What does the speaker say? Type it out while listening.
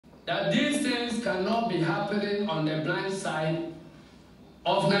that these things cannot be happening on the blind side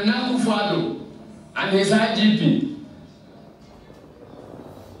of Nana Akufo-Addo and his IGP.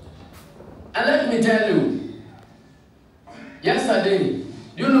 And let me tell you, yesterday,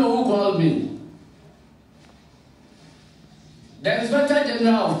 you know who called me? The Inspector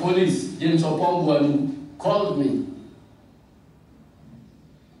General of Police, James Opongwanu, called me.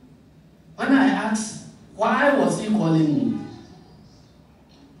 When I asked, why was he calling me?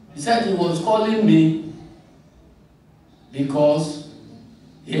 He said he was calling me because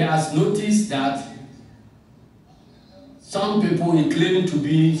he has noticed that some people he claimed to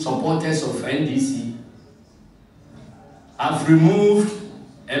be supporters of NDC have removed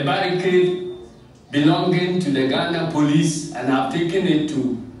a barricade belonging to the Ghana police and have taken it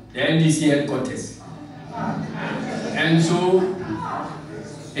to the NDC headquarters. And so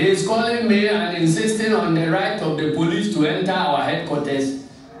he is calling me and insisting on the right of the police to enter our headquarters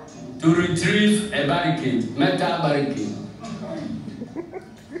to retrieve a barricade, metal barricade.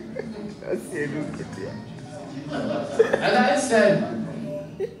 Asiedu Nketia. And I said,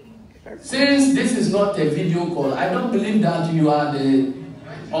 since this is not a video call, I don't believe that you are the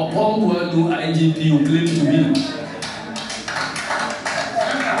Opongwanu IGP you claim to be.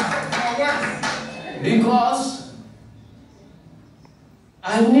 Because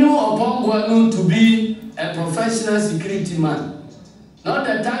I knew Opongwanu to be a professional security man, not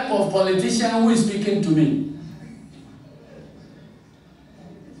the type of politician who is speaking to me.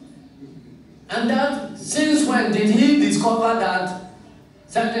 And that, since when did he discover that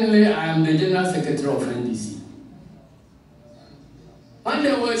certainly I am the General Secretary of NDC? When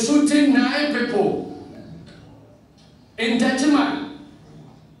they were shooting 9 people in Techiman,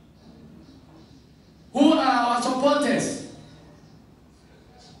 who are our supporters,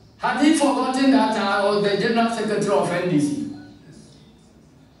 had he forgotten that I was the General Secretary of NDC?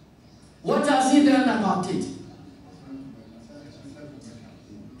 What has he done about it?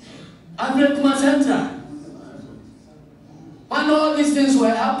 Agrekuma Central. When all these things were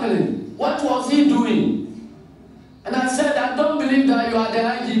happening, what was he doing? And I said, I don't believe that you are the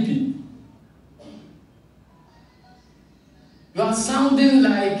IGP. You are sounding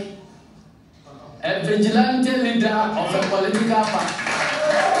like a vigilante leader of a political party.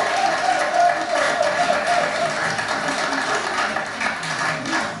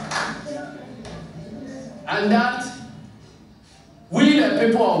 And that we, the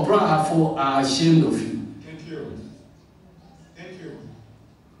people of Brahafo, are ashamed of you. Thank you. Thank you.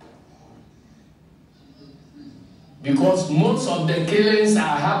 Because most of the killings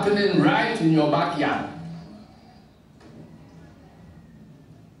are happening right in your backyard.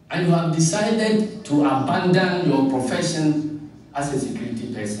 And you have decided to abandon your profession as a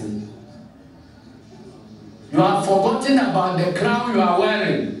security person. You have forgotten about the crown you are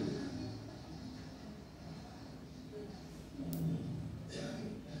wearing.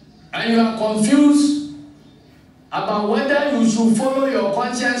 And you are confused about whether you should follow your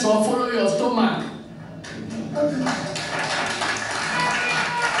conscience or follow your stomach.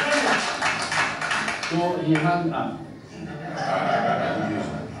 So he hung up.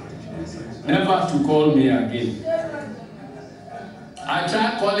 Never to call me again. I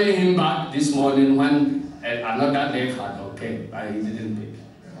tried calling him back this morning when another day had occurred, but he didn't pick.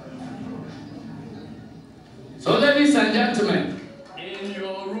 So ladies and gentlemen, in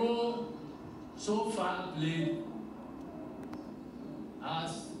your role so far played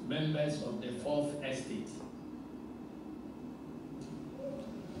as members of the 4th Estate,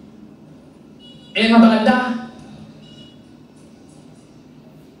 in Bada,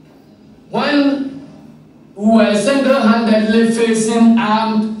 when we were single-handedly facing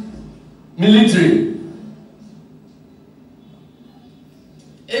armed military,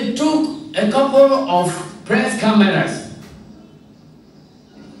 it took a couple of press cameras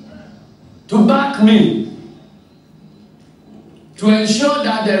to back me to ensure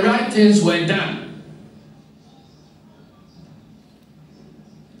that the right things were done.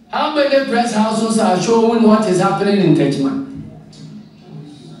 How many press houses are showing what is happening in Techiman?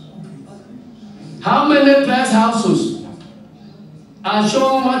 How many press houses are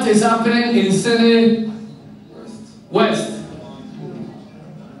showing what is happening in Sydney West?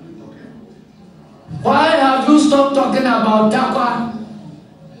 Why have you stopped talking about Takwa,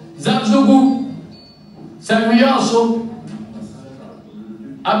 Zabzugu, Semioso,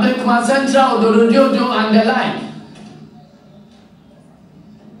 Ablekuma Central, Odorodiojo, and the like?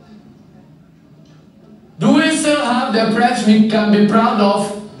 Do we still have the press we can be proud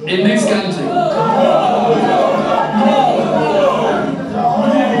of in this country?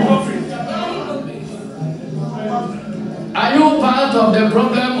 Are you part part of the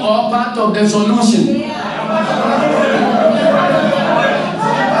problem or part of the solution?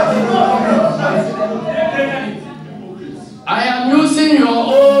 I am using your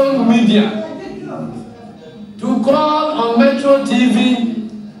own media to call on Metro TV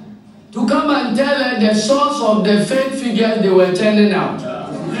to come and tell her the source of the fake figures they were turning out.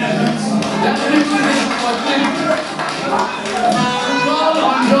 Let me do this for call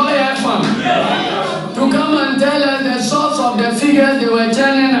on Joy FM to come and tell us the source of the figures they were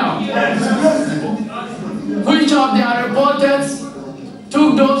turning out. Which of their reporters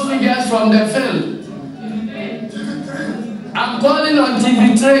took those figures from the field? I'm calling on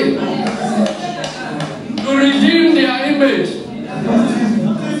TV3 to redeem their image.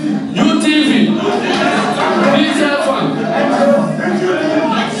 UTV, BZFM,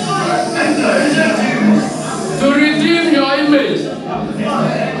 to redeem your image.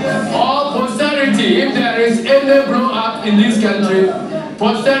 Or posterity, if there is any blow up in this country,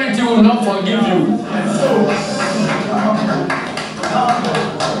 posterity will not forgive you.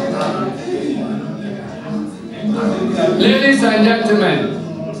 Ladies and gentlemen,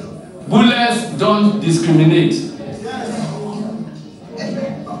 bullets don't discriminate.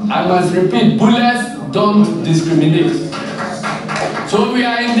 I must repeat, bullets don't discriminate. So we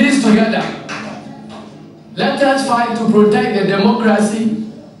are in this together. Let us fight to protect the democracy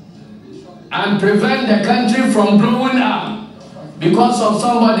and prevent the country from blowing up because of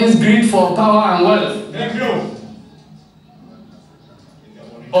somebody's greed for power and wealth. Thank you.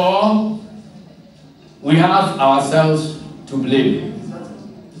 Or we have ourselves to blame.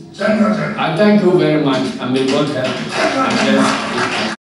 I thank you very much, and may God help and bless you.